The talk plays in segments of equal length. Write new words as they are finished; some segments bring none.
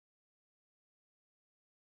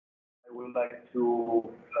I would like to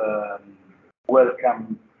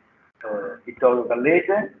welcome Vittorio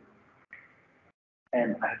Gallese,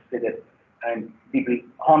 and I have to say that I'm deeply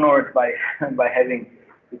honored by by having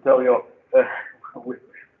Vittorio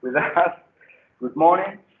with us. Good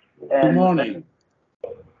morning. Good morning.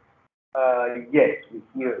 Yes,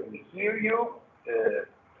 we hear you.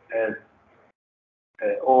 As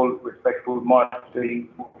all respectful monitoring,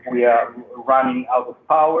 we are running out of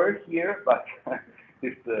power here, but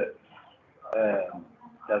this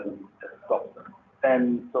doesn't stop them.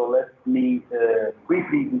 And so let me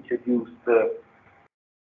briefly introduce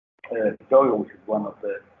Vittorio, which is one of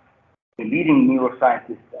the leading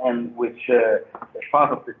neuroscientists, and which is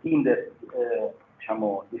part of the team that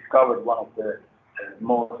discovered one of the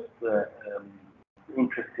most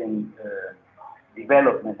interesting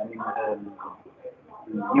development. I mean,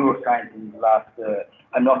 neuroscience in the last,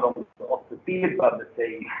 I'm not on of the field, but let's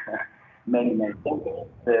say many years,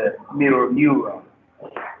 the mirror neuron.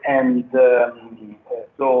 And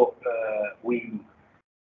so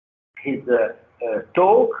his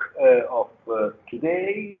talk of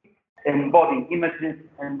today, Embodying Images,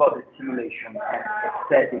 Embodied Simulation, and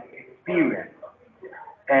Aesthetic Experience.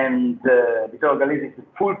 And Vittorio Gallese is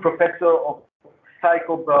a full professor of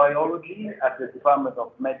psychobiology at the Department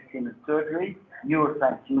of Medicine and Surgery,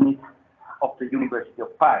 Neuroscience Unit of the University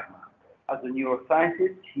of Parma. As a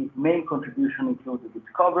neuroscientist, his main contribution includes the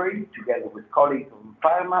discovery, together with colleagues from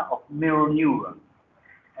Parma, of mirror neurons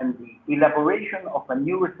and the elaboration of a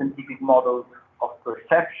neuroscientific model of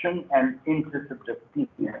perception and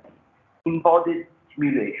intersubjectivity, embodied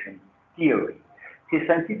simulation theory. His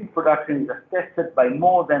scientific production is attested by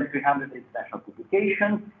more than 300 international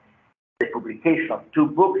publications, the publication of 2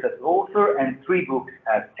 books as author and 3 books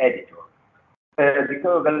as editor.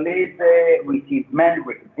 Vittorio Gallese received many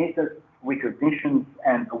recognitions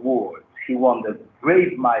and awards. He won the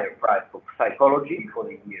Gravemeyer Prize for Psychology for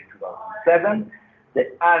the year 2007,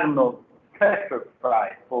 the Arnold Pfeffer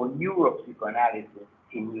Prize for Neuropsychoanalysis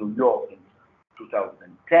in New York in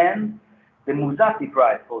 2010, the Musatti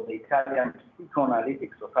Prize for the Italian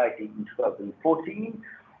Psychoanalytic Society in 2014,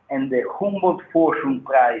 and the Humboldt Forschung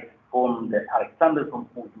Prize from the Alexander von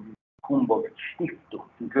Humboldt Stiftung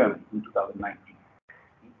in Germany in 2019.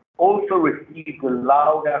 He also received the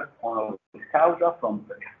Laureate honoris causa from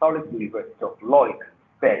the Catholic University of Leuven,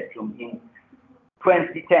 Belgium in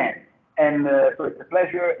 2010. And so it's a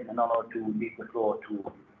pleasure and an honor to leave the floor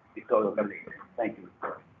to Vittorio Gallese. Thank you,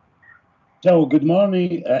 Vittorio. So, good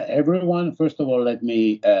morning, everyone. First of all, let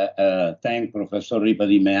me thank Professor Ripa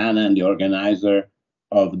Di Meana and the organizer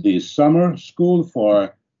of this summer school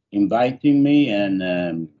for inviting me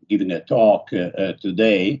and giving a talk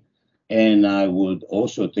today. And I would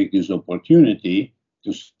also take this opportunity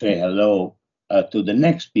to say hello to the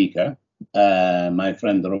next speaker, my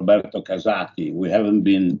friend Roberto Casati. We haven't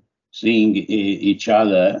been seeing each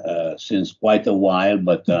other since quite a while,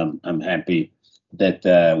 but I'm happy that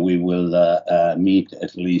we will meet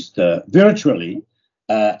at least virtually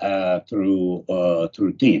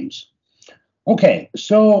through Teams. Okay,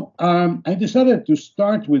 so I decided to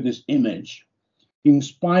start with this image in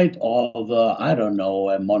spite of, I don't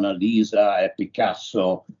know, a Mona Lisa, a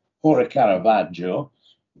Picasso, or a Caravaggio,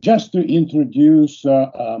 just to introduce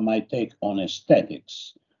my take on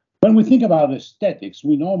aesthetics. When we think about aesthetics,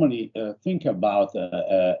 we normally think about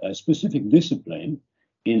a specific discipline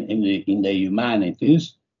in the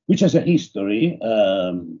humanities, which has a history,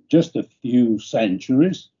 just a few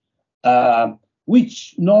centuries,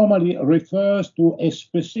 which normally refers to a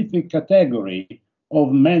specific category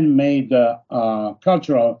of man-made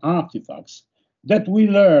cultural artifacts that we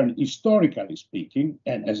learn, historically speaking,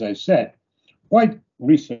 and as I said, quite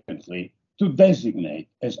recently, to designate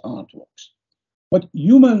as artworks. But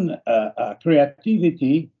human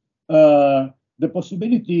creativity, the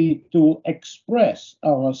possibility to express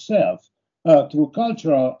ourselves through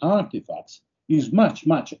cultural artifacts is much,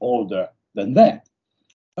 much older than that.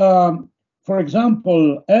 For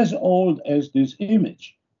example, as old as this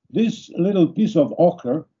image, this little piece of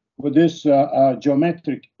ochre with this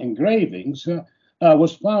geometric engravings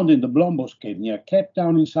was found in the Blombos Cave near Cape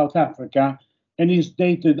Town in South Africa and is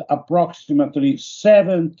dated approximately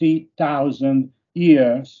 70,000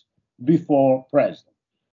 years before present.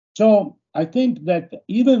 So I think that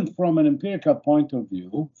even from an empirical point of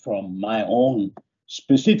view, from my own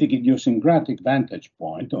specific idiosyncratic vantage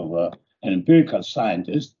point of an empirical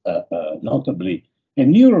scientist, notably a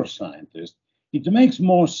neuroscientist, it makes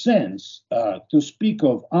more sense to speak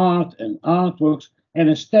of art and artworks and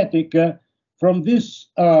aesthetic from this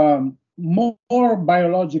more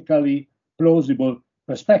biologically plausible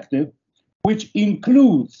perspective, which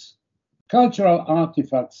includes cultural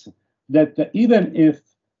artifacts that even if,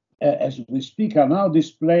 as we speak, are now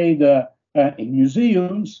displayed in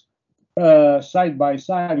museums, side by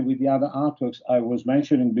side with the other artworks I was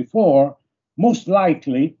mentioning before, most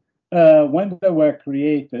likely, when they were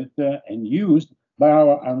created and used by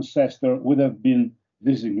our ancestor, would have been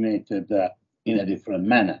designated in a different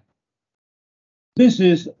manner. This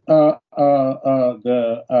is the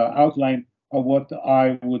outline of what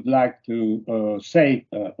I would like to say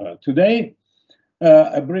today.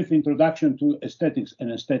 A brief introduction to aesthetics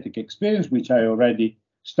and aesthetic experience, which I already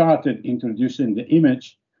started introducing the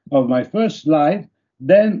image of my first slide.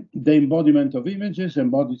 Then the embodiment of images,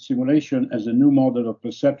 embodied simulation as a new model of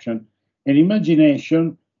perception and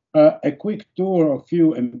imagination, a quick tour of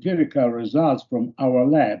few empirical results from our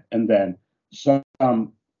lab, and then some,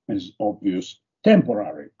 as obvious,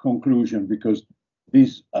 temporary conclusion, because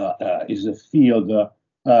this is a field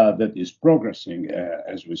that is progressing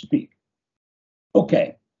as we speak.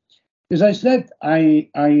 Okay, as I said,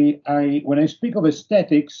 when I speak of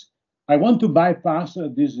aesthetics, I want to bypass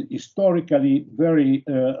this historically very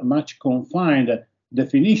much confined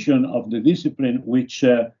definition of the discipline, which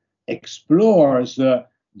explores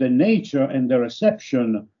the nature and the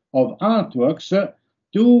reception of artworks,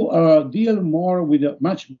 to deal more with a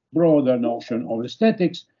much broader notion of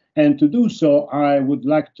aesthetics. And to do so, I would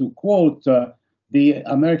like to quote the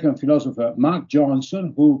American philosopher Mark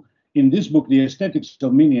Johnson, who in this book, The Aesthetics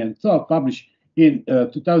of Meaning and Thought, published in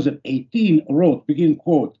 2018, wrote, begin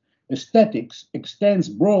quote, "Aesthetics extends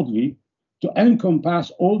broadly to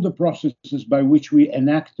encompass all the processes by which we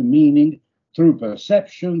enact meaning through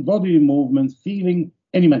perception, bodily movement, feeling,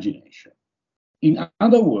 and imagination. In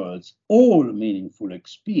other words, all meaningful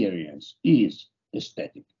experience is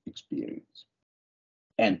aesthetic experience."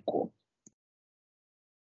 End quote.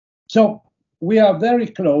 So we are very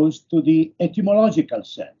close to the etymological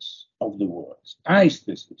sense of the words,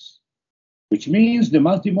 aesthesis, which means the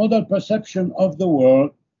multimodal perception of the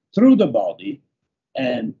world through the body,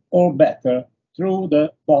 and, or better, through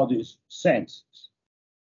the body's senses.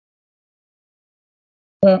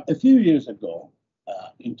 A few years ago,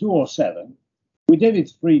 in 2007, with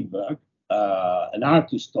David Friedberg, an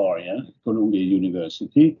art historian at Columbia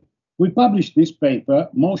University, we published this paper,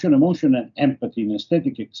 Motion, Emotion, and Empathy in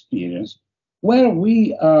Aesthetic Experience, where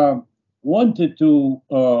we wanted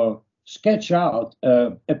to sketch out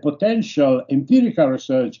a potential empirical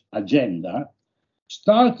research agenda,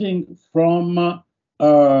 starting from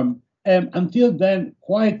until then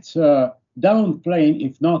quite downplaying,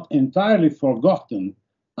 if not entirely forgotten,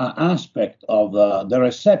 aspect of the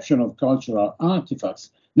reception of cultural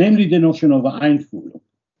artifacts, namely the notion of Einfühlung,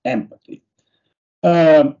 empathy.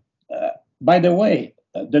 By the way,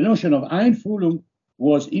 the notion of Einfühlung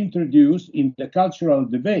was introduced in the cultural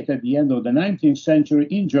debate at the end of the 19th century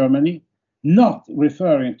in Germany, not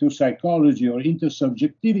referring to psychology or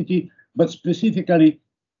intersubjectivity, but specifically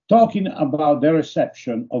talking about the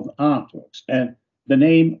reception of artworks. And the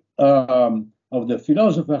name of the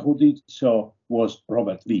philosopher who did so was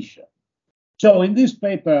Robert Vischer. So in this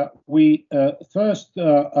paper, we first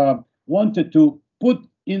wanted to put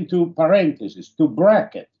into parentheses, to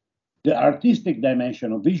bracket, the artistic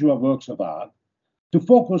dimension of visual works of art, to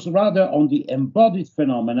focus rather on the embodied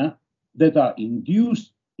phenomena that are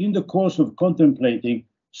induced in the course of contemplating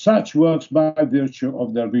such works by virtue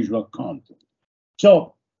of their visual content.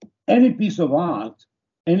 So any piece of art,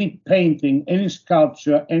 any painting, any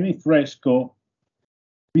sculpture, any fresco,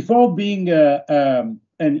 before being an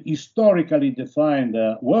historically defined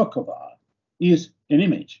work of art, is an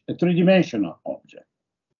image, a three-dimensional object.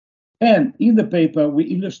 And in the paper, we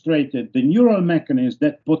illustrated the neural mechanisms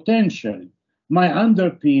that potentially might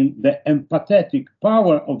underpin the empathetic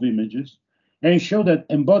power of images, and show that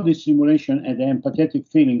embodied simulation and the empathetic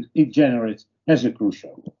feelings it generates as a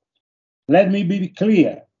crucial role. Let me be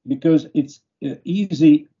clear, because it's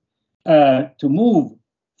easy to move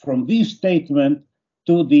from this statement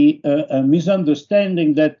to the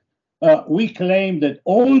misunderstanding that we claim that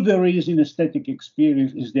all there is in aesthetic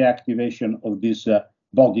experience is the activation of this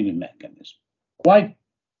bodily mechanism. Quite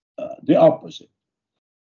the opposite.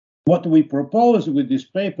 What we propose with this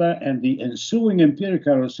paper and the ensuing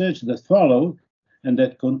empirical research that followed and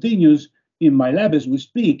that continues in my lab as we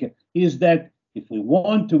speak is that if we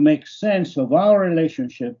want to make sense of our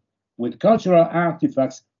relationship with cultural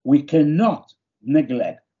artifacts, we cannot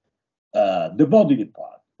neglect the bodily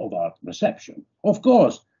part of art reception. Of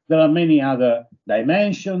course, there are many other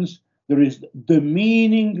dimensions. There is the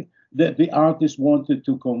meaning that the artist wanted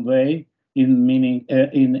to convey in meaning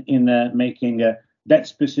in making that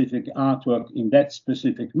specific artwork in that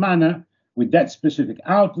specific manner, with that specific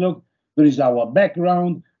outlook. There is our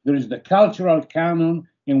background, there is the cultural canon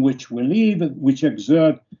in which we live, which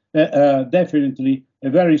exert definitely a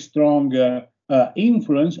very strong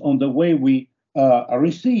influence on the way we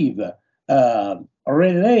receive,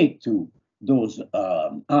 relate to those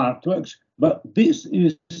artworks. But this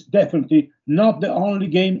is definitely not the only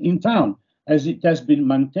game in town, as it has been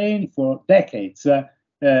maintained for decades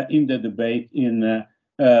in the debate in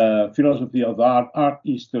philosophy of art, art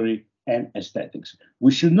history, and aesthetics.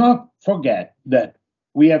 We should not forget that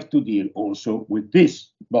we have to deal also with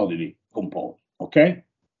this bodily component, okay?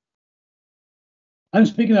 I'm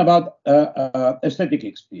speaking about aesthetic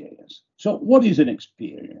experience. So what is an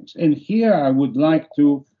experience? And here I would like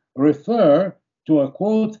to refer to a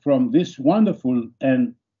quote from this wonderful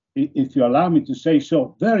and, if you allow me to say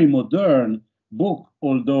so, very modern book,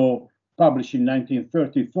 although published in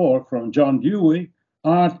 1934, from John Dewey,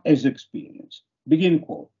 Art as Experience. Begin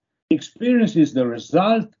quote. Experience is the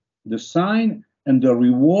result, the sign, and the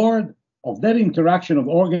reward of that interaction of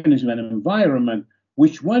organism and environment,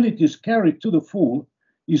 which, when it is carried to the full,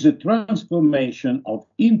 is a transformation of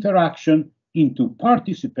interaction into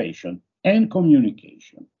participation and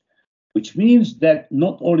communication, which means that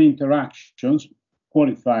not all interactions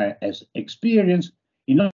qualify as experience.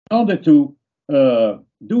 In order to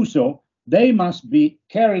do so, they must be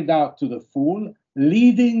carried out to the full,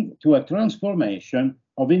 leading to a transformation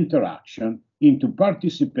of interaction into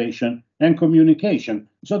participation and communication.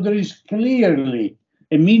 So there is clearly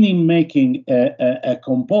a meaning-making a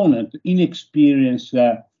component in experience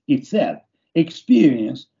itself.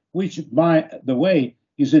 Experience, which, by the way,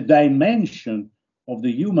 is a dimension of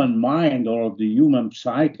the human mind or of the human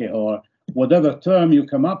psyche, or whatever term you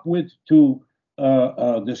come up with to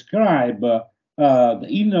describe the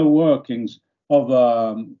inner workings of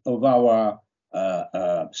our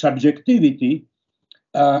subjectivity,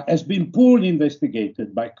 has been poorly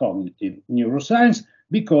investigated by cognitive neuroscience,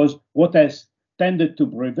 because what has tended to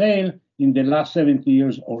prevail in the last 70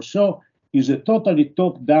 years or so is a totally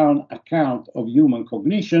top-down account of human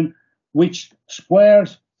cognition, which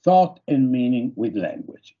squares thought and meaning with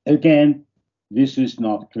language. Again, this is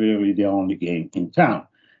not clearly the only game in town.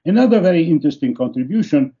 Another very interesting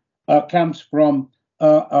contribution comes from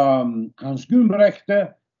Hans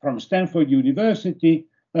Gumbrecht from Stanford University,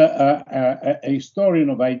 a historian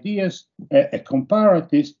of ideas, a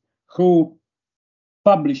comparatist, who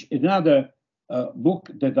published another book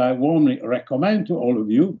that I warmly recommend to all of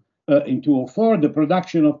you, in 2004, The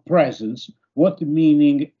Production of Presence, What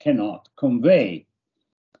Meaning Cannot Convey.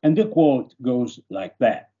 And the quote goes like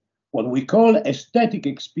that. What we call aesthetic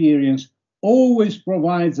experience always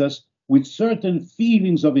provides us with certain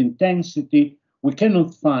feelings of intensity we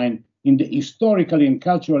cannot find in the historically and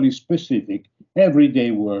culturally specific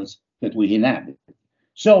everyday worlds that we inhabit.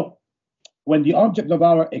 So when the object of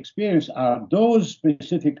our experience are those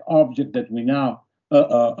specific objects that we now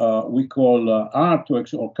we call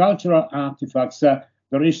artworks or cultural artifacts,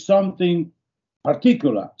 there is something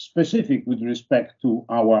particular, specific with respect to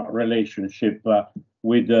our relationship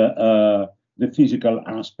with the physical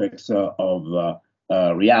aspects of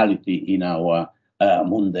reality in our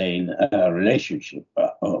mundane relationship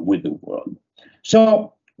with the world.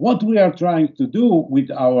 So what we are trying to do with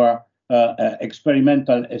our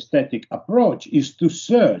experimental aesthetic approach is to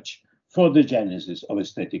search for the genesis of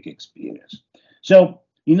aesthetic experience. So,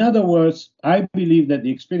 in other words, I believe that the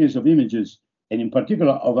experience of images, and in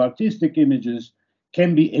particular of artistic images,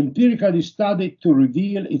 can be empirically studied to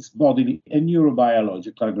reveal its bodily and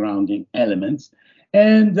neurobiological grounding elements.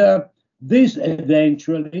 And this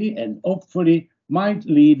eventually and hopefully might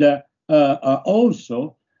lead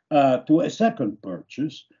also to a second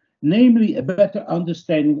purchase, namely a better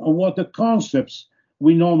understanding of what the concepts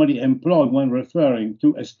we normally employ when referring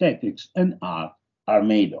to aesthetics and art are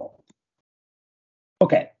made of.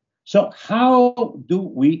 Okay, so how do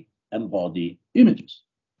we embody images?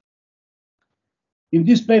 In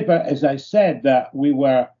this paper, as I said, we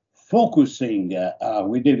were focusing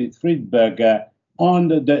with David Friedberg on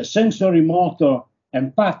the sensory motor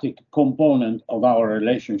empathic component of our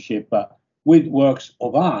relationship with works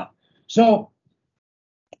of art. So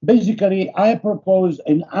basically, I propose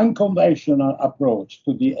an unconventional approach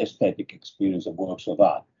to the aesthetic experience of works of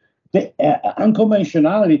art. The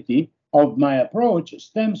unconventionality of my approach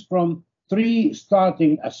stems from three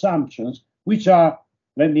starting assumptions, which are,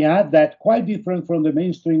 let me add that, quite different from the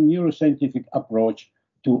mainstream neuroscientific approach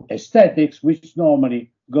to aesthetics, which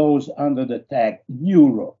normally goes under the tag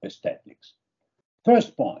neuroaesthetics.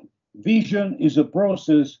 First point, vision is a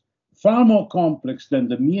process far more complex than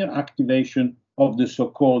the mere activation of the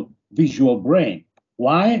so-called visual brain.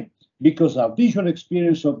 Why? Because our visual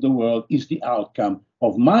experience of the world is the outcome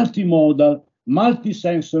of multimodal,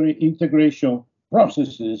 multisensory integration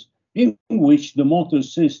processes in which the motor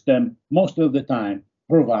system most of the time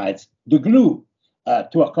provides the glue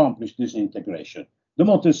to accomplish this integration. The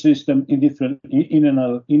motor system,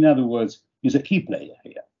 in other words, is a key player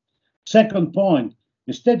here. Second point,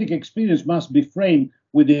 aesthetic experience must be framed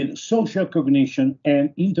within social cognition and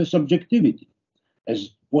intersubjectivity, as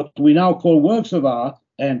what we now call works of art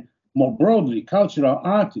and more broadly cultural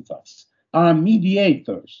artifacts are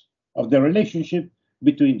mediators of the relationship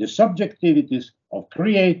between the subjectivities of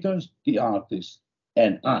creators, the artists,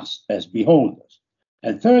 and us as beholders.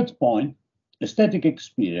 And third point, aesthetic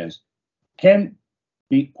experience can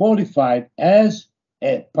be qualified as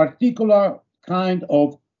a particular kind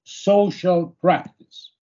of social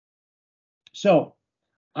practice. So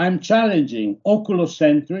I'm challenging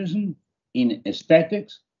oculocentrism in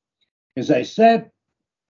aesthetics. As I said,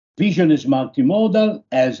 vision is multimodal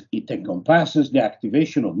as it encompasses the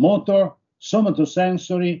activation of motor,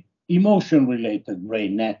 somatosensory, emotion-related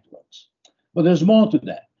brain networks. But there's more to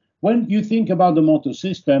that. When you think about the motor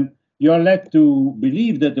system, you are led to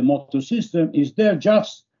believe that the motor system is there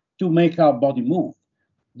just to make our body move.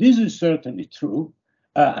 This is certainly true.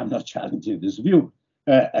 I'm not challenging this view,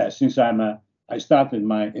 since I started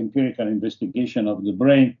my empirical investigation of the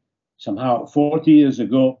brain somehow 40 years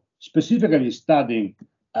ago, specifically studying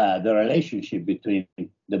the relationship between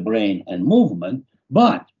the brain and movement.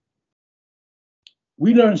 But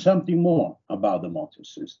we learn something more about the motor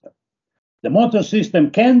system. The motor system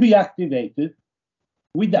can be activated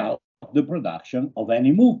without the production of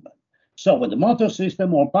any movement. So when the motor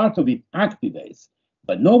system or part of it activates,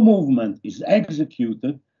 but no movement is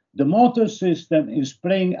executed, the motor system is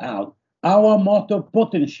playing out our motor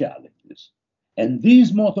potentialities. And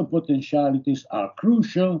these motor potentialities are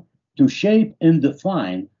crucial to shape and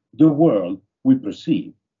define the world we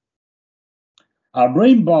perceive. Our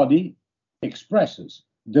brain body expresses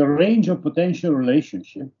the range of potential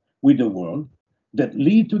relationship with the world that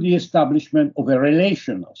lead to the establishment of a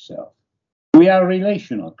relational self. We are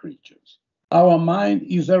relational creatures. Our mind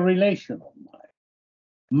is a relational mind,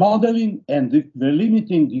 modeling and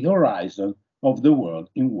delimiting the horizon of the world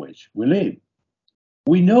in which we live.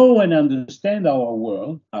 We know and understand our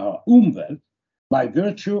world, our Umwelt, by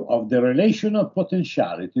virtue of the relational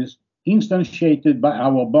potentialities instantiated by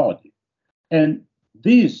our body. And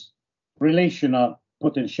these relational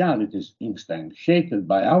potentialities instantiated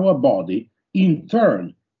by our body in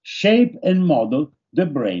turn shape and model the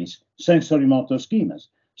brain's sensory motor schemas.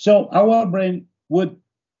 So our brain would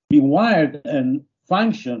be wired and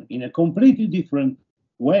function in a completely different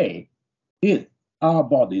way if our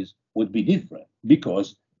bodies would be different,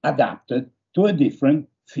 because adapted to a different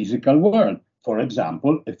physical world. For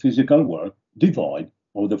example, a physical world devoid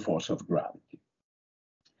of the force of gravity.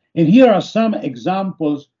 And here are some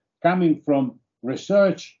examples coming from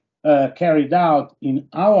research carried out in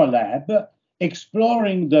our lab,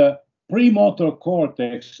 exploring the premotor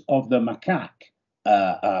cortex of the macaque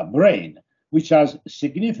brain, which has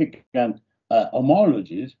significant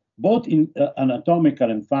homologies, both in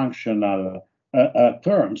anatomical and functional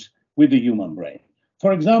terms, with the human brain.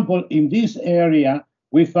 For example, in this area,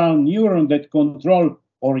 we found neurons that control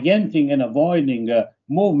orienting and avoiding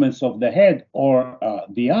movements of the head or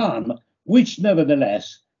the arm, which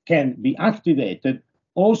nevertheless can be activated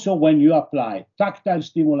also when you apply tactile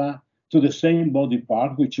stimuli to the same body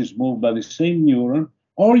part, which is moved by the same neuron,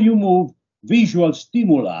 or you move visual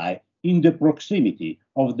stimuli in the proximity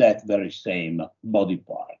of that very same body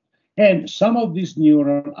part. And some of these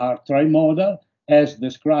neurons are trimodal, as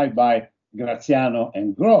described by Graziano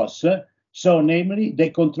and Gross. So namely, they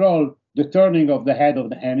control the turning of the head of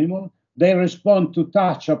the animal. They respond to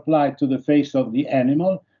touch applied to the face of the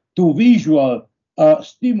animal, to visual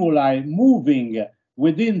stimuli moving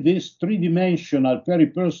within this three-dimensional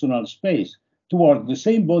peripersonal space toward the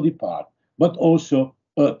same body part, but also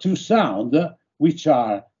to sound, which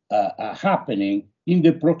are happening in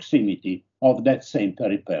the proximity of that same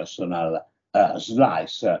peripersonal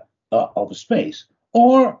slice of space.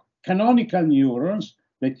 Or canonical neurons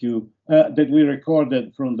that we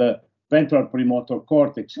recorded from the ventral premotor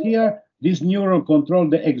cortex here. These neurons control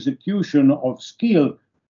the execution of skill,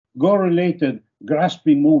 go-related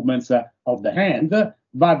grasping movements of the hand,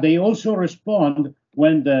 but they also respond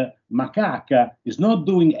when the macaque is not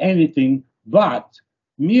doing anything but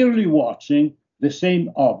merely watching the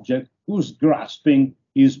same object whose grasping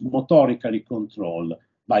is motorically controlled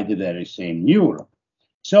by the very same neuron.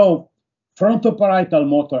 So frontoparietal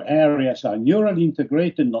motor areas are neurally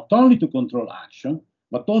integrated not only to control action,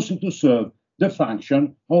 but also to serve the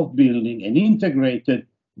function of building an integrated,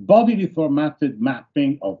 bodily formatted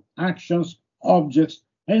mapping of actions, objects,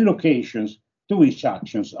 and locations to which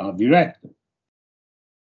actions are directed.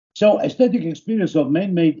 So aesthetic experience of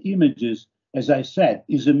man-made images, as I said,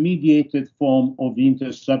 is a mediated form of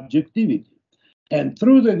intersubjectivity. And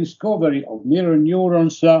through the discovery of mirror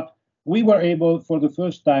neurons, we were able for the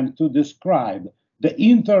first time to describe the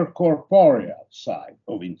intercorporeal side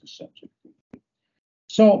of intersubjectivity.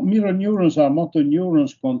 So mirror neurons are motor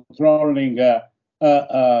neurons controlling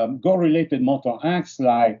goal-related motor acts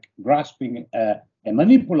like grasping a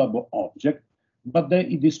manipulable object, but they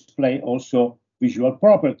display also visual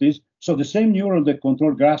properties. So the same neuron that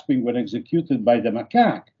controlled grasping when executed by the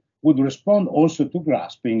macaque would respond also to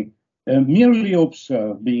grasping merely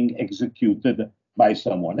observed being executed by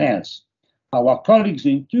someone else. Our colleagues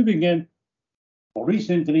in Tübingen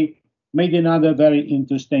recently made another very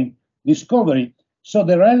interesting discovery. So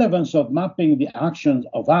the relevance of mapping the actions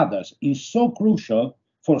of others is so crucial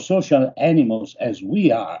for social animals as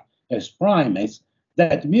we are, as primates,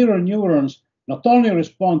 that mirror neurons not only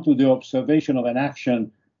respond to the observation of an action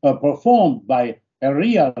performed by a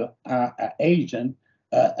real agent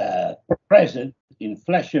present in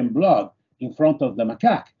flesh and blood in front of the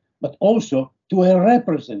macaque, but also to a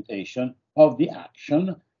representation of the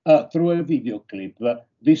action through a video clip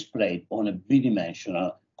displayed on a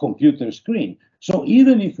bidimensional computer screen. So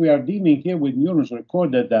even if we are dealing here with neurons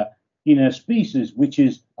recorded in a species which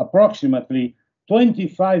is approximately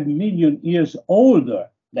 25 million years older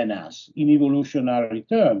than us in evolutionary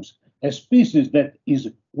terms, a species that is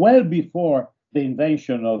well before the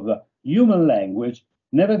invention of human language,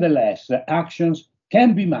 nevertheless, actions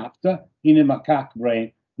can be mapped in a macaque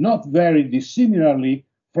brain, not very dissimilarly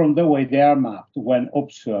from the way they are mapped when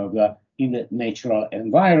observed in the natural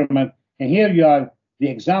environment. And here you have the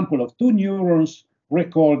example of two neurons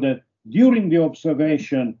recorded during the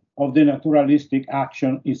observation of the naturalistic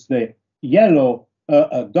action. It's the yellow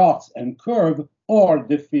dots and curve, or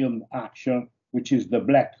the filmed action, which is the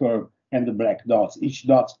black curve and the black dots. Each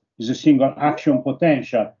dot is a single action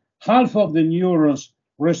potential. Half of the neurons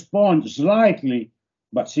respond slightly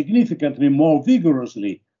but significantly more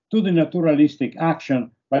vigorously to the naturalistic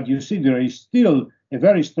action, but you see there is still a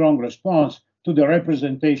very strong response to the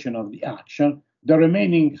representation of the action. The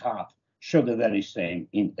remaining half show the very same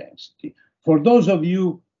intensity. For those of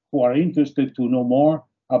you who are interested to know more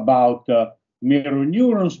about mirror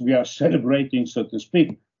neurons, we are celebrating, so to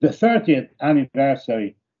speak, the 30th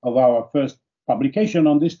anniversary of our first publication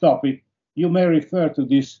on this topic. You may refer to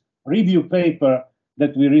this review paper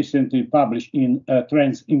that we recently published in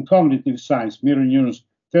Trends in Cognitive Science, Mirror Neurons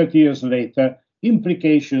 30 years later,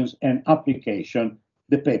 Implications and Application.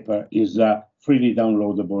 The paper is freely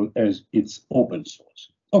downloadable as it's open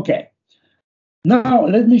source. Okay, now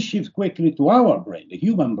let me shift quickly to our brain, the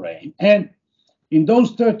human brain. And in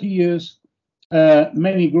those 30 years,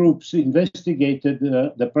 many groups investigated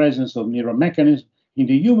the presence of mirror mechanisms in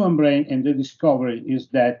the human brain, and the discovery is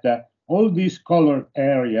that all these colored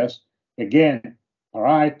areas, again,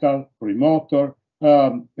 parietal, premotor,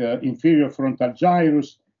 inferior frontal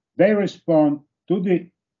gyrus, they respond to the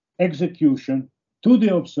execution, to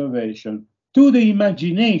the observation, to the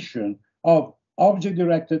imagination of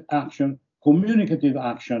object-directed action, communicative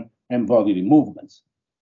action, and bodily movements.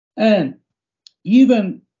 And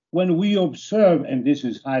even when we observe, and this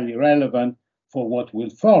is highly relevant for what will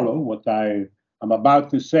follow, what I am about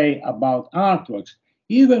to say about artworks,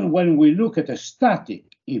 even when we look at a static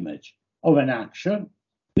image of an action,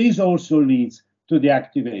 this also leads to the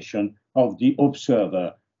activation of the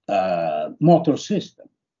observer motor system.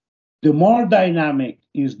 The more dynamic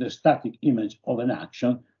is the static image of an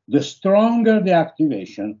action, the stronger the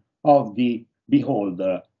activation of the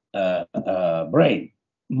beholder brain,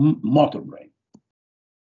 motor brain.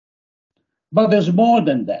 But there's more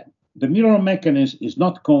than that. The mirror mechanism is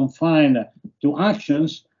not confined to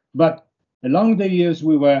actions, but along the years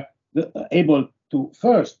we were able to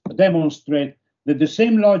first demonstrate that the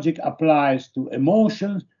same logic applies to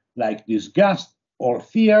emotions like disgust or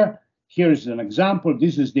fear. Here is an example.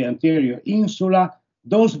 This is the anterior insula.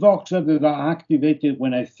 Those voxels that are activated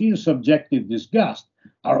when I feel subjective disgust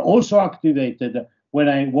are also activated when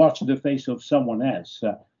I watch the face of someone else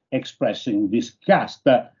expressing disgust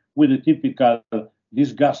with the typical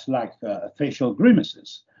disgust-like facial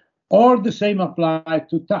grimaces. Or the same applies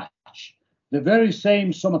to touch. The very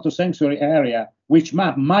same somatosensory area which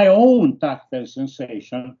map my own tactile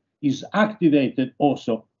sensation is activated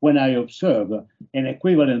also when I observe an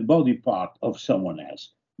equivalent body part of someone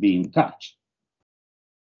else being touched.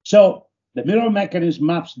 So the mirror mechanism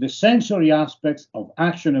maps the sensory aspects of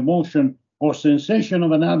action, emotion, or sensation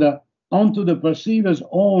of another onto the perceiver's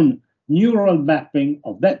own neural mapping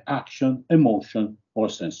of that action, emotion, or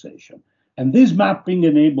sensation. And this mapping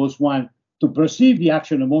enables one to perceive the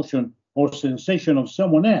action, emotion, or sensation of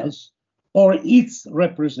someone else, or its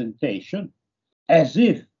representation, as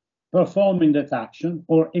if performing that action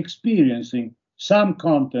or experiencing some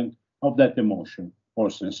content of that emotion or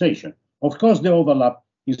sensation. Of course, the overlap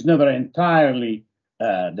is never entirely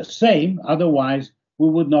the same, otherwise we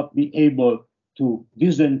would not be able to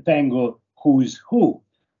disentangle who is who.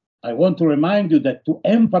 I want to remind you that to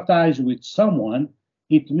empathize with someone,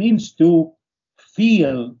 it means to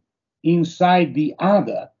feel inside the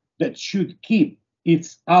other that should keep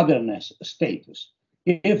its otherness status.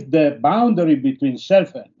 If the boundary between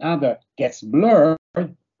self and other gets blurred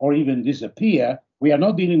or even disappear, we are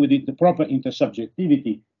not dealing with the proper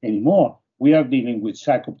intersubjectivity anymore. We are dealing with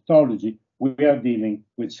psychopathology. We are dealing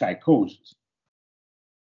with psychosis.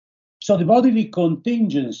 So the bodily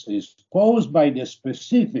contingencies posed by the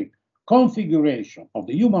specific configuration of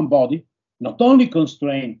the human body not only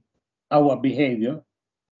constrain our behavior.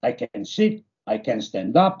 I can sit, I can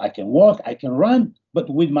stand up, I can walk, I can run, but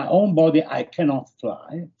with my own body, I cannot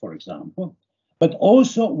fly, for example, but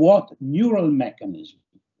also what neural mechanism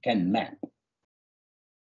can map.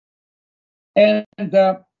 And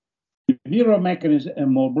neural mechanism,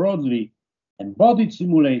 and more broadly, embodied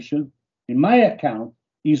simulation, in my account,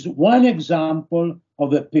 is one example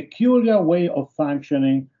of a peculiar way of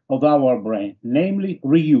functioning of our brain, namely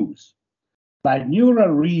reuse. By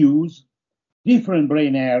neural reuse, different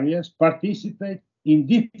brain areas participate in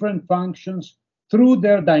different functions through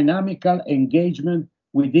their dynamical engagement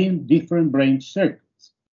within different brain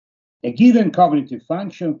circuits. A given cognitive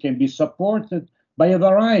function can be supported by a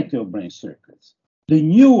variety of brain circuits. The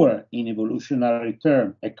newer in evolutionary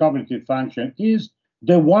term a cognitive function is,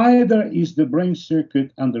 the wider is the brain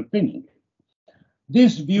circuit underpinning it.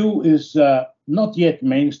 This view is not yet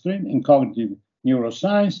mainstream in cognitive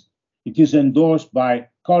neuroscience. It is endorsed by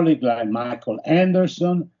colleagues like Michael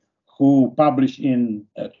Anderson, who published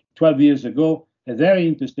 12 years ago a very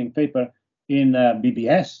interesting paper in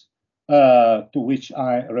BBS, to which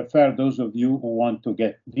I refer those of you who want to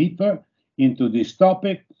get deeper into this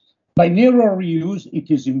topic. By neural reuse, it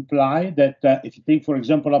is implied that if you think, for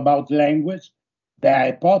example, about language, the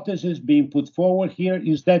hypothesis being put forward here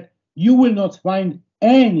is that you will not find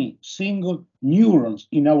any single neurons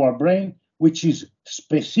in our brain which is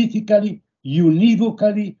specifically,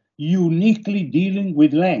 univocally, uniquely dealing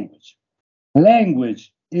with language.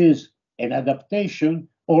 Language is an adaptation,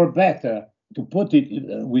 or better, to put it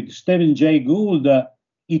with Stephen Jay Gould,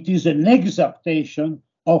 it is an exaptation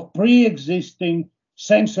of pre-existing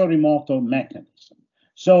sensory motor mechanism.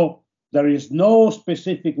 So there is no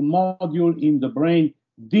specific module in the brain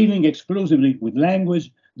dealing exclusively with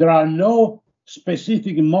language. There are no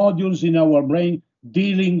specific modules in our brain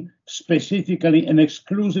dealing specifically and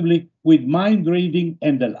exclusively with mind reading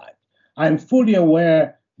and the like. I'm fully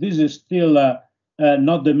aware this is still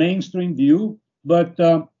not the mainstream view, but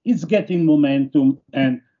it's getting momentum,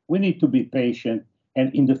 and we need to be patient.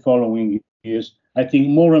 And in the following years, I think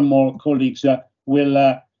more and more colleagues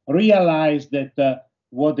will realize that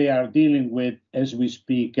what they are dealing with as we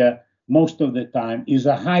speak most of the time is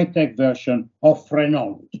a high-tech version of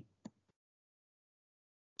phrenology.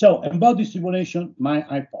 So embodied simulation, my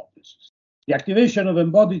hypothesis. The activation of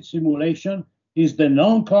embodied simulation is the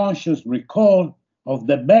non-conscious recall of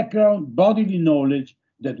the background bodily knowledge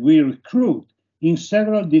that we recruit in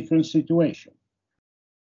several different situations,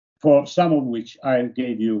 for some of which I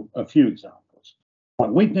gave you a few examples.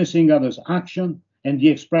 When witnessing others' action and the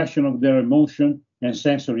expression of their emotion and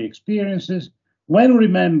sensory experiences, when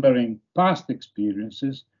remembering past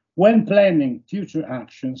experiences, when planning future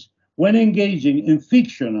actions, when engaging in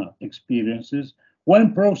fictional experiences,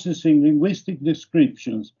 when processing linguistic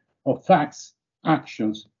descriptions of facts,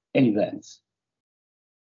 actions, and events.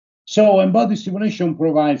 So embodied simulation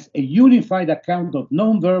provides a unified account of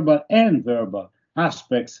non-verbal and verbal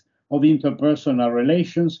aspects of interpersonal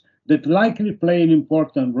relations that likely play an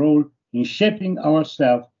important role in shaping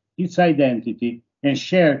ourselves, its identity, and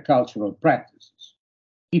shared cultural practices.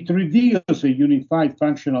 It reveals a unified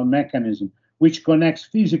functional mechanism which connects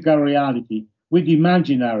physical reality with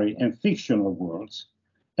imaginary and fictional worlds,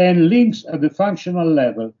 and links at the functional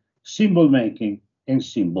level symbol making and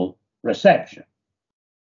symbol reception.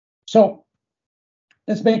 So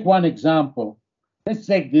let's make one example. Let's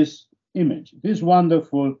take this image, this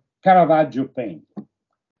wonderful Caravaggio painting.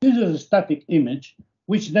 This is a static image,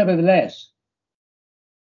 which nevertheless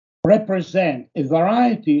represent a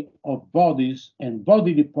variety of bodies and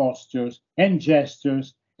bodily postures and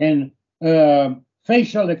gestures and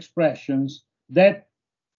facial expressions that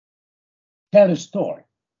tell a story.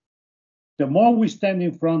 The more we stand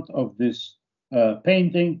in front of this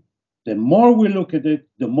painting, the more we look at it,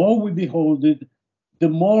 the more we behold it, the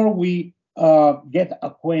more we get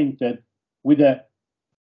acquainted with the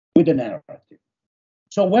narrative.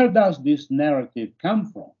 So where does this narrative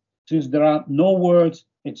come from? Since there are no words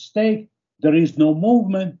at stake, there is no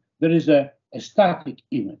movement, there is a static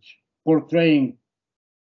image portraying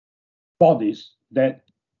bodies that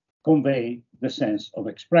convey the sense of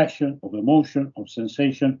expression, of emotion, of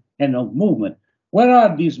sensation, and of movement. Where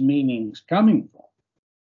are these meanings coming from?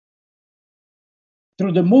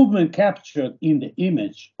 Through the movement captured in the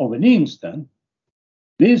image of an instant,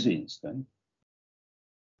 this instant,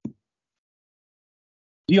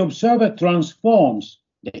 the observer transforms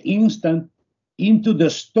the instant into the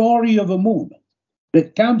story of a movement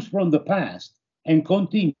that comes from the past and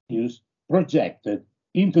continues projected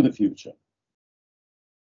into the future.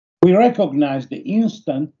 We recognize the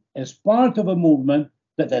instant as part of a movement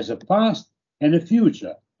that has a past and a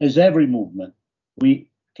future, as every movement we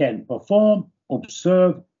can perform,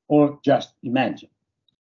 observe, or just imagine.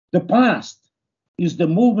 The past is the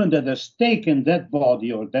movement that has taken that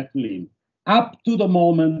body or that limb up to the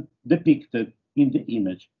moment depicted in the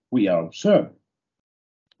image we are observing.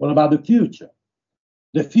 What about the future?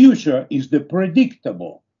 The future is the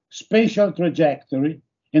predictable spatial trajectory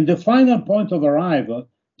and the final point of arrival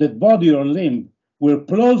that body or limb will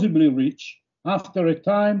plausibly reach after a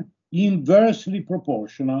time inversely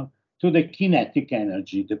proportional to the kinetic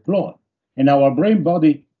energy deployed. And our brain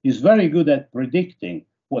body is very good at predicting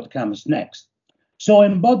what comes next. So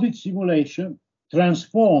embodied simulation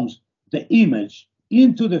transforms the image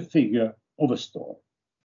into the figure of a story.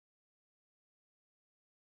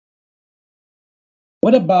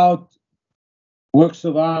 What about works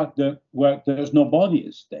of art where there's no body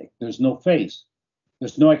at stake, there's no face,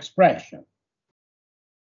 there's no expression?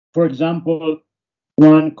 For example,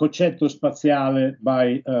 one Concetto Spaziale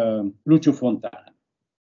by Lucio Fontana.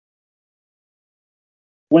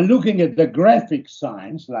 When looking at the graphic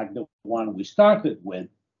signs, like the one we started with,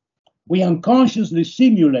 we unconsciously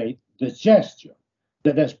simulate the gesture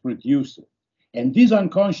that has produced it. And this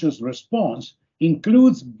unconscious response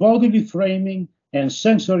includes bodily framing and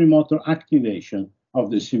sensory motor activation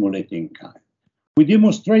of the simulating kind. We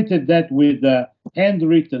demonstrated that with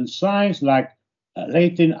handwritten signs like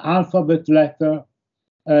Latin alphabet letter,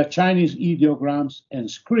 Chinese ideograms, and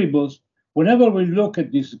scribbles. Whenever we look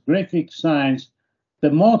at these graphic signs,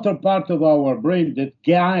 the motor part of our brain that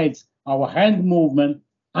guides our hand movement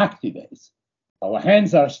activates. Our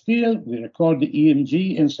hands are still, we record the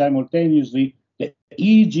EMG, and simultaneously the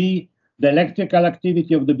EEG, the electrical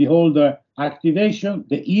activity of the beholder activation,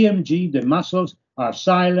 the EMG, the muscles are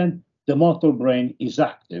silent, the motor brain is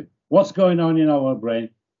active. What's going on in our brain?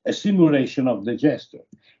 A simulation of the gesture.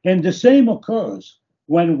 And the same occurs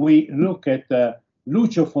when we look at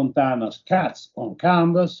Lucio Fontana's cuts on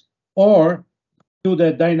canvas or to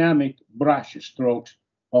the dynamic brush strokes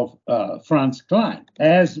of Franz Klein,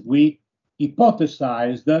 as we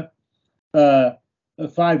hypothesized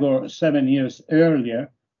 5 or 7 years earlier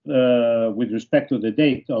with respect to the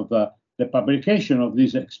date of the publication of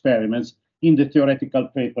these experiments in the theoretical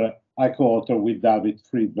paper I co-authored with David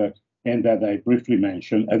Friedberg and that I briefly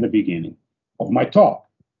mentioned at the beginning of my talk.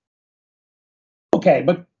 Okay,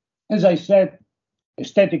 but as I said,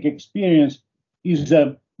 aesthetic experience is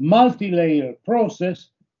a multi-layer process.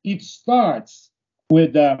 It starts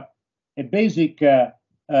with a basic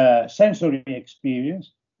sensory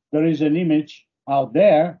experience. There is an image out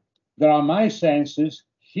there. There are my senses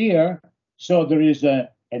here. So there is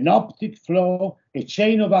an optic flow, a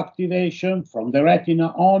chain of activation from the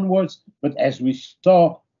retina onwards. But as we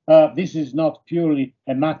saw, this is not purely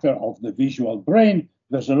a matter of the visual brain.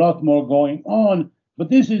 There's a lot more going on, but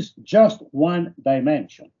this is just one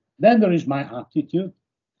dimension. Then there is my attitude,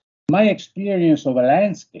 my experience of a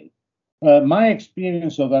landscape, my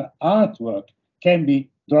experience of an artwork can be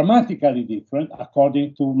dramatically different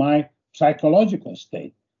according to my psychological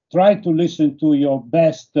state. Try to listen to your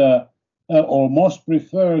best or most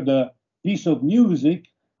preferred piece of music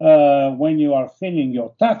when you are filling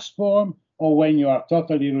your tax form or when you are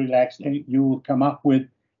totally relaxed, and you will come up with,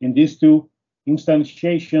 in these two,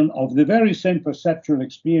 instantiation of the very same perceptual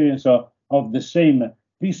experience of the same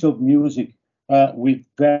piece of music with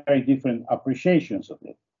very different appreciations of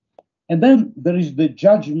it. And then there is the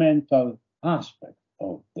judgmental aspect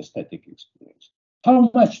of aesthetic experience.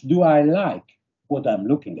 How much do I like what I'm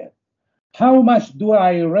looking at? How much do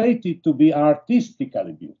I rate it to be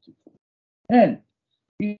artistically beautiful? And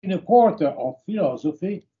in a quarter of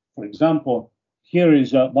philosophy, for example, here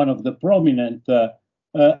is one of the prominent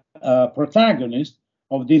protagonists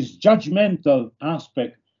of this judgmental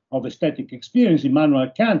aspect of aesthetic experience, Immanuel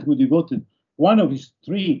Kant, who devoted one of his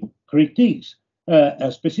 3 critiques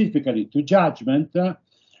specifically to judgment.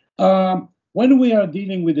 When we are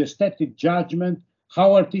dealing with aesthetic judgment,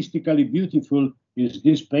 how artistically beautiful is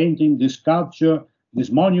this painting, this sculpture,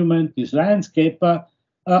 this monument, this landscape?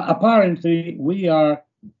 Apparently, we are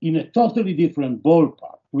in a totally different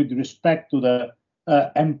ballpark with respect to the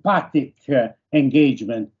empathic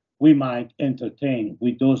engagement we might entertain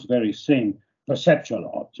with those very same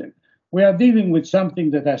perceptual objects. We are dealing with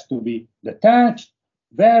something that has to be detached,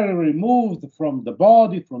 very removed from the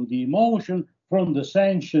body, from the emotion, from the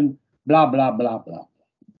sensation, blah, blah, blah, blah.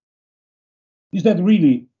 Is that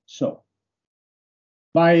really so?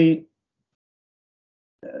 By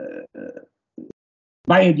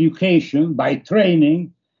education, by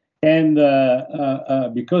training, and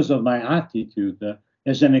because of my attitude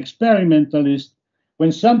as an experimentalist,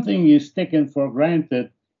 when something is taken for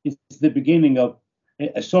granted, it's the beginning of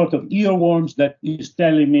a sort of earworms that is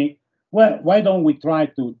telling me, well, why don't we try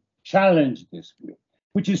to challenge this view,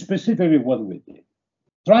 which is specifically what we did.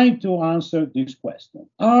 Trying to answer this question: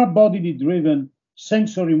 are bodily driven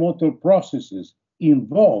sensory motor processes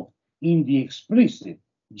involved in the explicit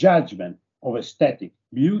judgment of aesthetic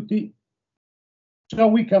beauty? So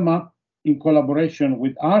we come up in collaboration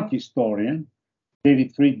with art historian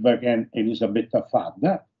David Friedberg and Elisabetta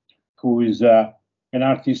Fadda, who is an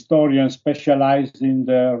art historian specialized in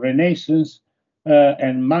the Renaissance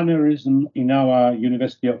and mannerism in our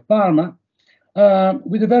University of Parma,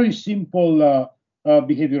 with a very simple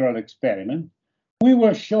behavioral experiment. We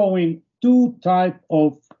were showing two types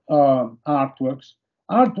of artworks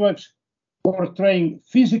portraying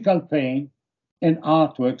physical pain and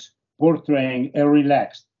artworks portraying a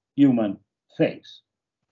relaxed human face.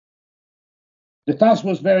 The task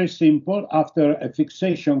was very simple. After a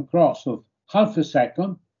fixation cross of half a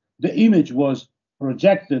second, the image was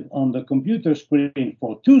projected on the computer screen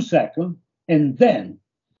for 2 seconds, and then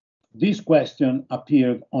this question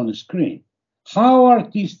appeared on the screen. How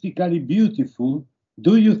artistically beautiful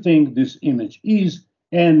do you think this image is?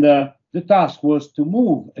 And the task was to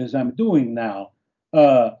move, as I'm doing now,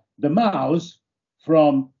 the mouse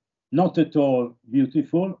from not at all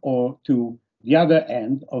beautiful or to the other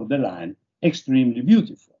end of the line, extremely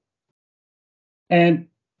beautiful. And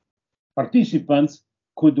participants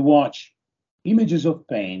could watch images of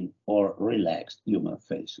pain or relaxed human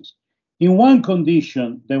faces. In one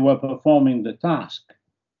condition, they were performing the task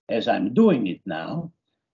as I'm doing it now.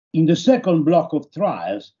 In the second block of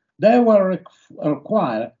trials, they were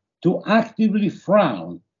required to actively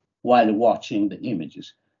frown while watching the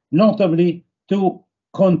images, notably to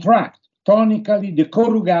contract tonically the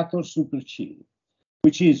corrugator supercilii,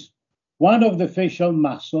 which is one of the facial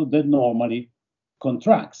muscles that normally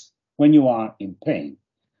contracts when you are in pain.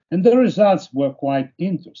 And the results were quite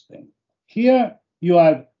interesting. Here you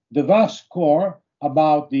have the VAS score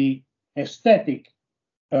about the aesthetic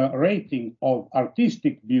rating of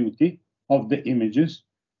artistic beauty of the images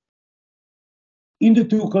in the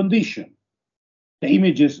two conditions, the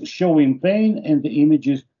images showing pain and the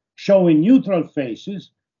images showing neutral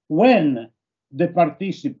faces when the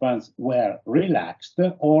participants were relaxed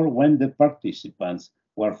or when the participants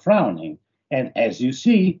were frowning. And as you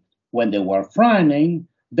see, when they were frowning,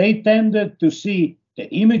 they tended to see the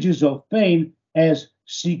images of pain as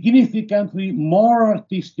significantly more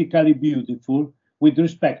artistically beautiful with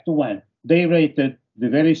respect to when they rated the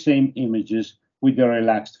very same images with the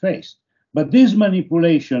relaxed face. But this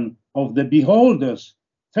manipulation of the beholder's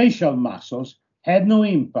facial muscles had no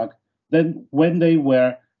impact than when they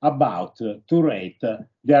were about to rate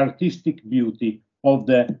the artistic beauty of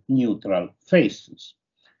the neutral faces.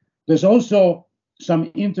 There's also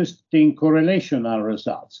some interesting correlational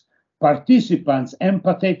results. Participants'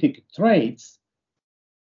 empathetic traits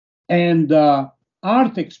and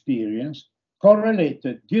art experience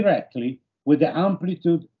correlated directly with the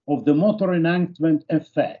amplitude of the motor enhancement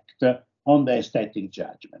effect on the aesthetic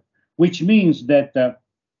judgment, which means that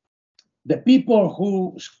the people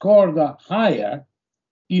who scored higher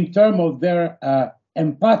in terms of their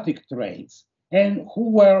empathic traits and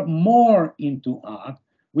who were more into art,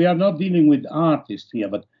 we are not dealing with artists here,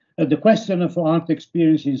 but the question of art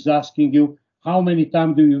experience is asking you how many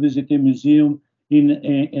times do you visit a museum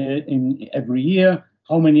in every year,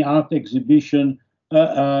 how many art exhibitions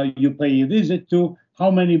you pay a visit to,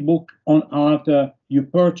 how many books on art you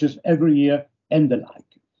purchase every year, and the like.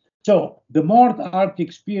 So the more art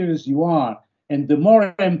experience you are and the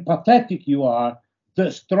more empathetic you are, the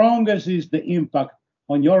stronger is the impact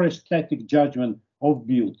on your aesthetic judgment of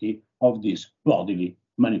beauty of this bodily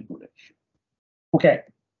manipulation. Okay,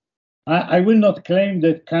 I will not claim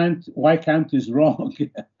that Kant is wrong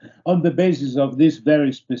on the basis of this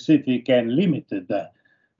very specific and limited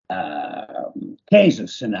case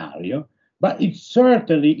scenario, but it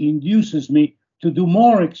certainly induces me to do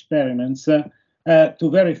more experiments to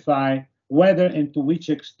verify whether and to which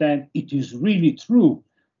extent it is really true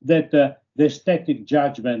that the aesthetic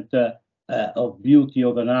judgment of beauty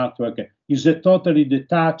of an artwork is a totally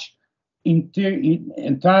detached,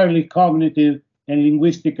 entirely cognitive and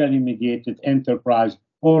linguistically mediated enterprise,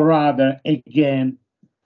 or rather, again,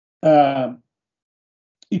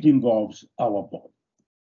 it involves our body.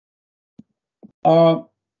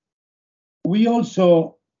 We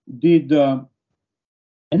also did an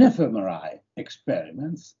fMRI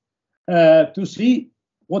experiments to see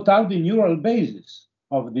what are the neural bases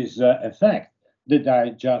of this effect that I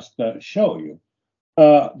just showed you.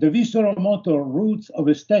 The visceromotor roots of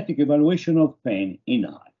aesthetic evaluation of pain in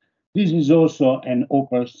eye. This is also an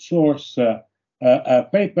open source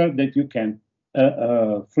paper that you can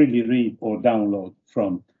freely read or download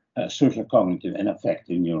from Social Cognitive and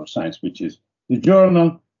Affective Neuroscience, which is the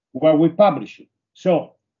journal where we publish it.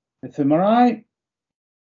 So, fMRI,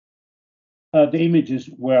 the images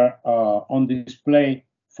were on display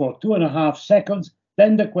for 2.5 seconds.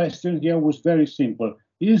 Then the question here was very simple.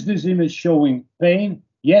 Is this image showing pain?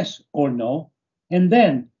 Yes or no? And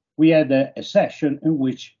then we had a session in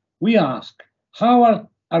which we asked, how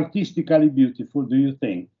artistically beautiful do you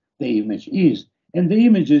think the image is? And the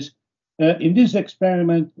images in this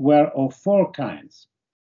experiment were of 4 kinds.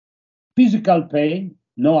 Physical pain,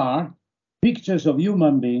 no art, pictures of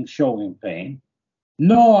human beings showing pain,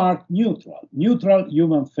 no art, neutral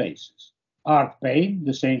human faces, art pain,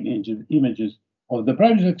 the same images of the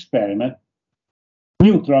previous experiment,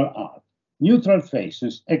 neutral art, neutral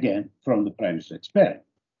faces, again, from the previous experiment.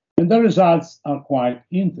 And the results are quite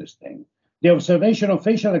interesting. The observation of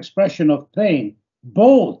facial expression of pain,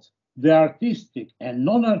 both the artistic and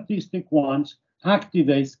non-artistic ones,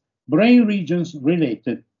 activates brain regions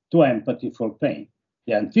related to empathy for pain,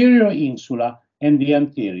 the anterior insula and the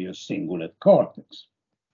anterior cingulate cortex.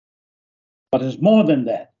 But it's more than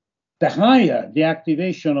that. The higher the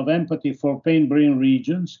activation of empathy for pain brain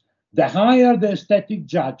regions, the higher the aesthetic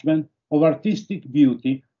judgment of artistic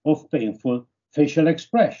beauty of painful facial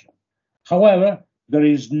expression. However, there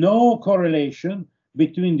is no correlation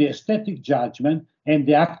between the aesthetic judgment and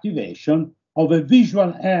the activation of a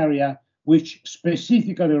visual area which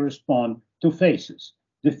specifically responds to faces,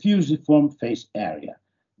 the fusiform face area.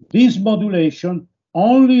 This modulation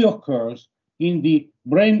only occurs in the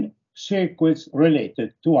brain circuits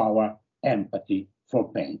related to our empathy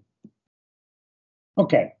for pain.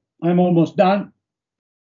 Okay, I'm almost done.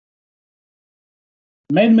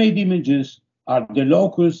 Man-made images are the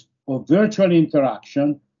locus of virtual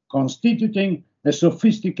interaction, constituting a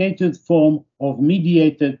sophisticated form of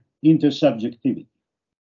mediated intersubjectivity.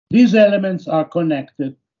 These elements are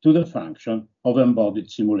connected to the function of embodied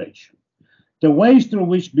simulation. The ways through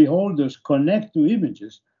which beholders connect to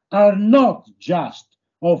images are not just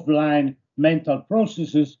offline mental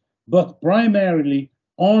processes, but primarily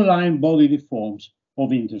online bodily forms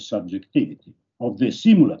of intersubjectivity, of the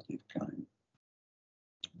simulative kind.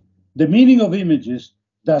 The meaning of images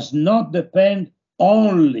does not depend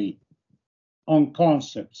only on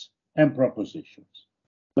concepts and propositions,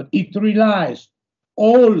 but it relies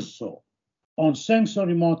also on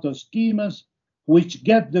sensory-motor schemas which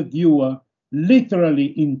get the viewer literally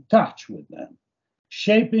in touch with them,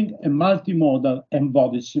 shaping a multimodal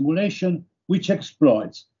embodied simulation which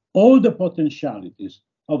exploits all the potentialities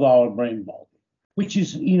of our brain body, which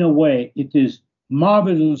is, in a way, it is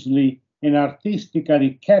marvelously and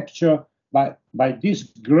artistically captured by this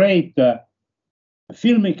great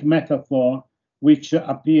filmic metaphor which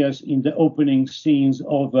appears in the opening scenes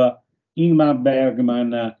of Ingmar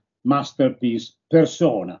Bergman masterpiece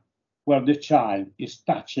Persona, where the child is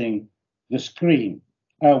touching the screen,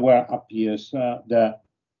 where appears the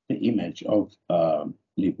image of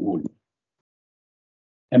Liv Ullmann.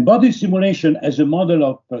 Embodied simulation as a model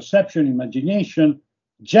of perception imagination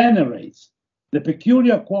generates the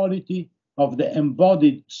peculiar quality of the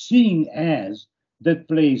embodied seeing as that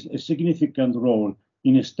plays a significant role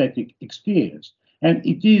in aesthetic experience. And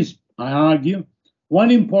it is, I argue, one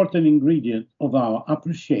important ingredient of our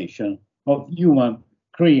appreciation of human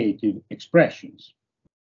creative expressions.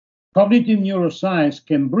 Cognitive neuroscience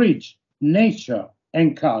can bridge nature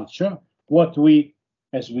and culture, what we,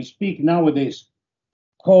 as we speak nowadays,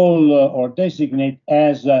 call or designate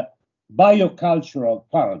as a biocultural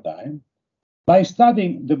paradigm, by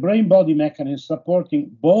studying the brain-body mechanisms supporting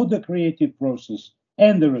both the creative process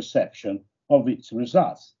and the reception of its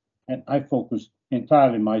results. And I focus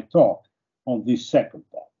entirely my talk on this second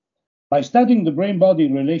part. By studying the brain-body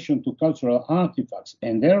in relation to cultural artifacts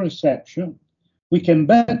and their reception, we can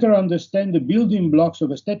better understand the building blocks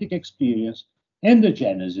of aesthetic experience and the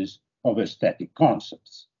genesis of aesthetic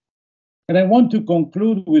concepts. And I want to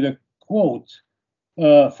conclude with a quote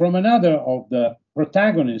from another of the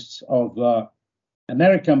protagonists of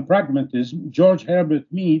American pragmatism, George Herbert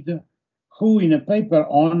Mead, who in a paper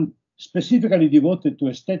specifically devoted to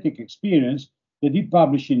aesthetic experience that he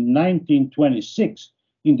published in 1926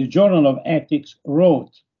 in the Journal of Ethics,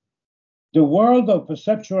 wrote, "The world of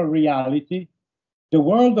perceptual reality, the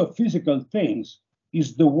world of physical things,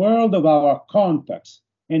 is the world of our contacts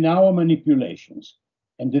and our manipulations.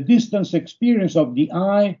 And the distance experience of the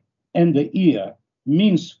eye and the ear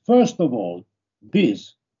means, first of all,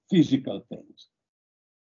 these physical things."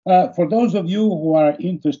 For those of you who are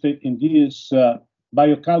interested in this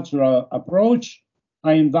biocultural approach,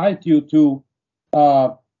 I invite you to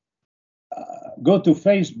go to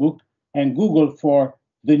Facebook and Google for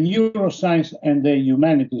the Neuroscience and the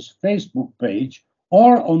Humanities Facebook page,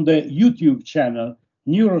 or on the YouTube channel,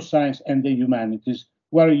 Neuroscience and the Humanities,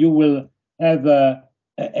 where you will have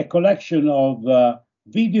a collection of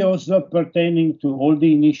videos pertaining to all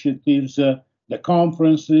the initiatives, the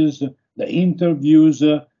conferences, the interviews,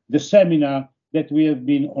 the seminar that we have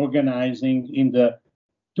been organizing in the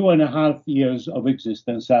 2.5 years of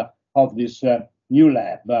existence of this new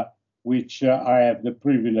lab, which I have the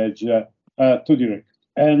privilege to direct.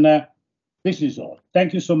 And this is all.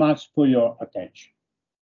 Thank you so much for your attention.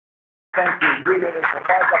 Thank you. Really, a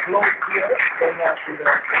large applause here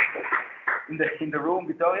in the room,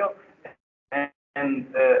 Vittorio. And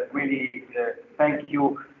really, thank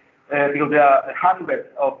you. Because there are hundreds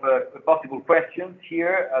of possible questions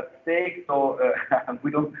here at stake, so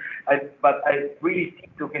we don't. But I really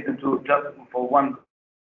take the occasion to just for one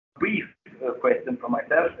brief question from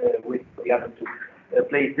myself, with the other two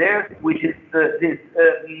place there, which is this.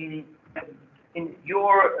 In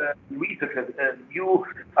your research, you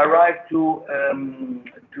arrived to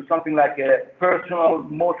something like a personal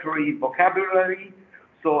motory vocabulary.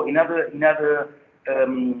 So in other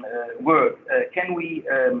words, can we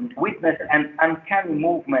witness an uncanny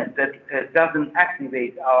movement that doesn't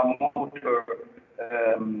activate our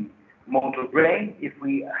motor brain if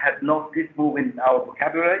we have not this movement in our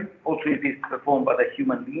vocabulary, also if it's performed by the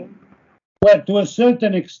human being? Well, to a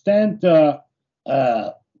certain extent,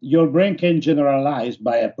 your brain can generalize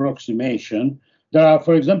by approximation. There are,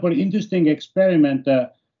 for example, interesting experiments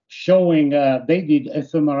showing they did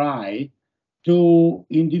fMRI to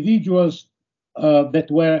individuals that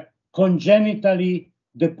were congenitally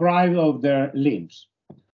deprived of their limbs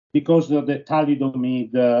because of the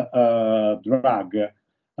thalidomide drug,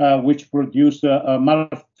 which produced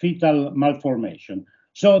fetal malformation.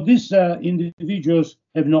 So these individuals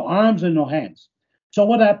have no arms and no hands. So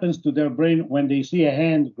what happens to their brain when they see a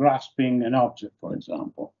hand grasping an object, for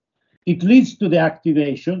example? It leads to the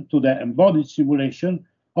activation, to the embodied simulation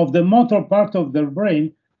of the motor part of their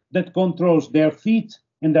brain that controls their feet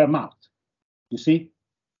and their mouth. You see?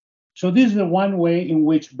 So this is one way in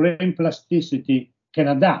which brain plasticity can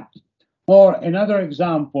adapt. Or another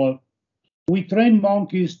example, we train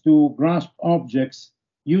monkeys to grasp objects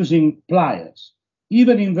using pliers,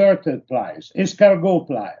 even inverted pliers, escargot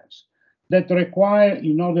pliers, that require,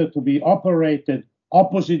 in order to be operated,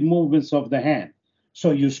 opposite movements of the hand.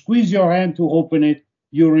 So you squeeze your hand to open it,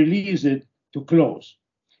 you release it to close.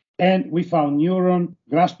 And we found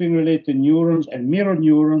grasping-related neurons and mirror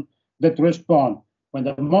neurons that respond when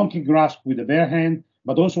the monkey grasps with the bare hand,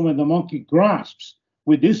 but also when the monkey grasps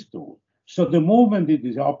with this tool. So the movement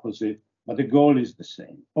is opposite, but the goal is the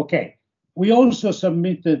same. Okay, we also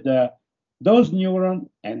submitted those neurons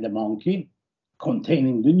and the monkey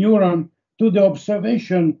containing the neuron to the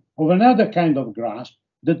observation of another kind of grasp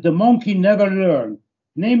that the monkey never learned,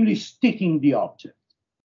 namely sticking the object.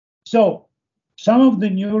 So some of the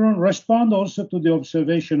neurons respond also to the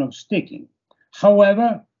observation of sticking.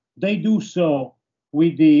 However, they do so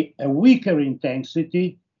with a weaker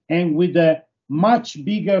intensity and with a much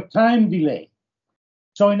bigger time delay.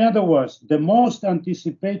 So in other words, the most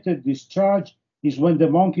anticipated discharge is when the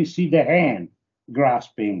monkey sees the hand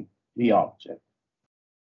grasping the object,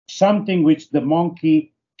 something which the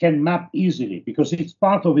monkey can map easily because it's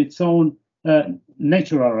part of its own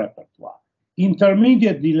natural repertoire.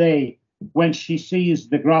 Intermediate delay when she sees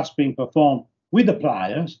the grasping performed with the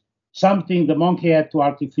pliers, something the monkey had to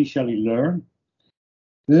artificially learn.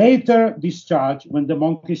 Later discharge when the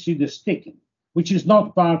monkey sees the sticking, which is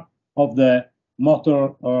not part of the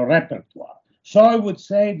motor repertoire. So I would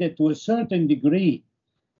say that to a certain degree,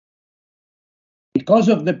 because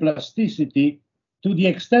of the plasticity, to the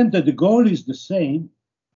extent that the goal is the same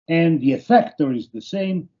and the effector is the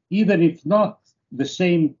same, even if not the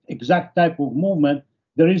same exact type of movement,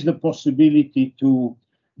 there is the possibility to.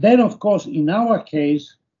 Then, of course, in our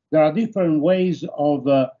case, there are different ways of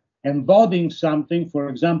embodying something. For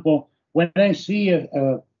example, when I see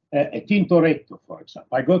a Tintoretto, for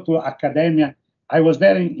example, I go to academia. I was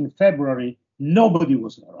there in February. Nobody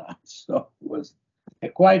was around, so it was a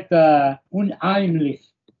quite unheimlich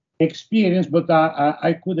experience. But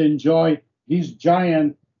I could enjoy this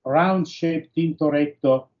giant round-shaped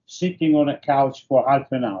Tintoretto sitting on a couch for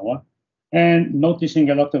half an hour and noticing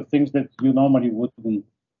a lot of things that you normally wouldn't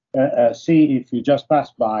see if you just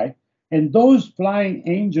pass by. And those flying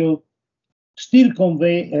angels still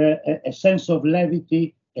convey a sense of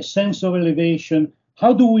levity, a sense of elevation.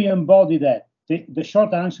 How do we embody that? The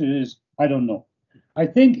short answer is, I don't know. I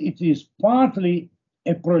think it is partly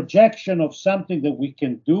a projection of something that we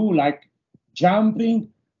can do, like jumping,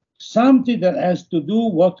 something that has to do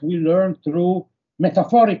what we learn through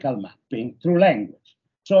metaphorical mapping, through language.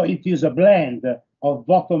 So it is a blend of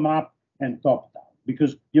bottom-up and top-down,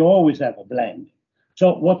 because you always have a blend.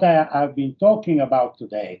 So what I've been talking about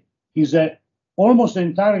today is a almost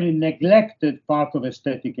entirely neglected part of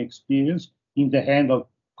aesthetic experience in the hand of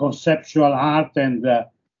conceptual art and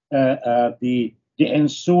the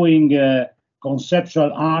ensuing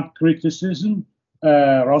conceptual art criticism.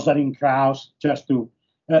 Rosalind Krauss, just to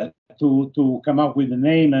come up with the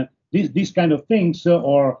name, these kind of things,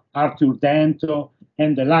 or Arthur Danto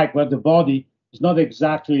and the like, where the body is not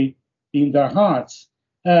exactly in their hearts,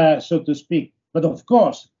 so to speak. But of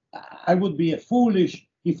course, I would be foolish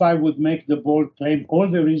if I would make the bold claim all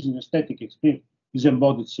there is in aesthetic experience is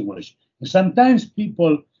embodied simulation. And sometimes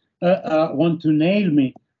people want to nail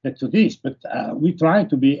me to this, but we try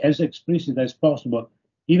to be as explicit as possible,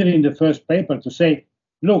 even in the first paper, to say,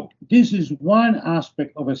 look, this is one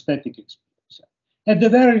aspect of aesthetic experience. At the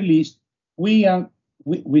very least, we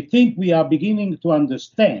think we are beginning to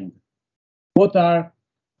understand what are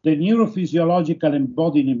the neurophysiological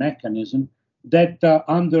embodying mechanisms that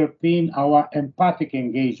underpin our empathic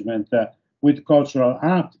engagement with cultural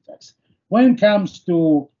artifacts. When it comes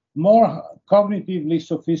to more cognitively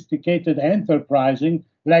sophisticated enterprising,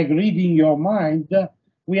 like reading your mind,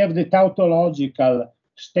 we have the tautological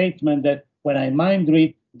statement that when I mind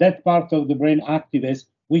read, that part of the brain activates,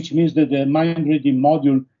 which means that the mind reading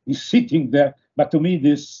module is sitting there. But to me,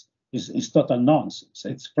 this is total nonsense.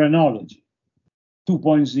 It's phrenology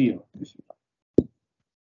 2.0.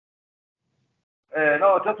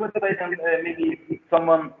 No, just one second. Maybe if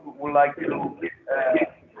someone would like to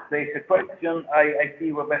place a question. I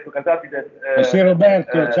see Roberto Casati. I see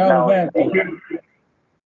Roberto. Ciao, Roberto.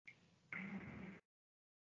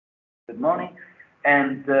 Good morning.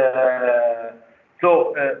 And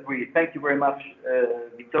so, really, thank you very much,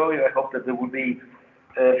 Vittorio. I hope that there will be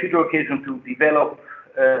a future occasion to develop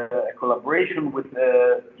a collaboration with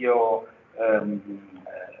your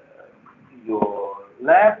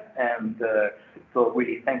lab. And so,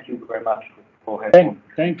 really, thank you very much for having.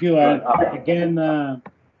 Thank you. Again,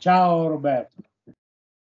 ciao, Roberto.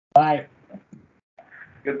 Bye.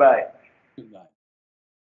 Goodbye. Goodbye.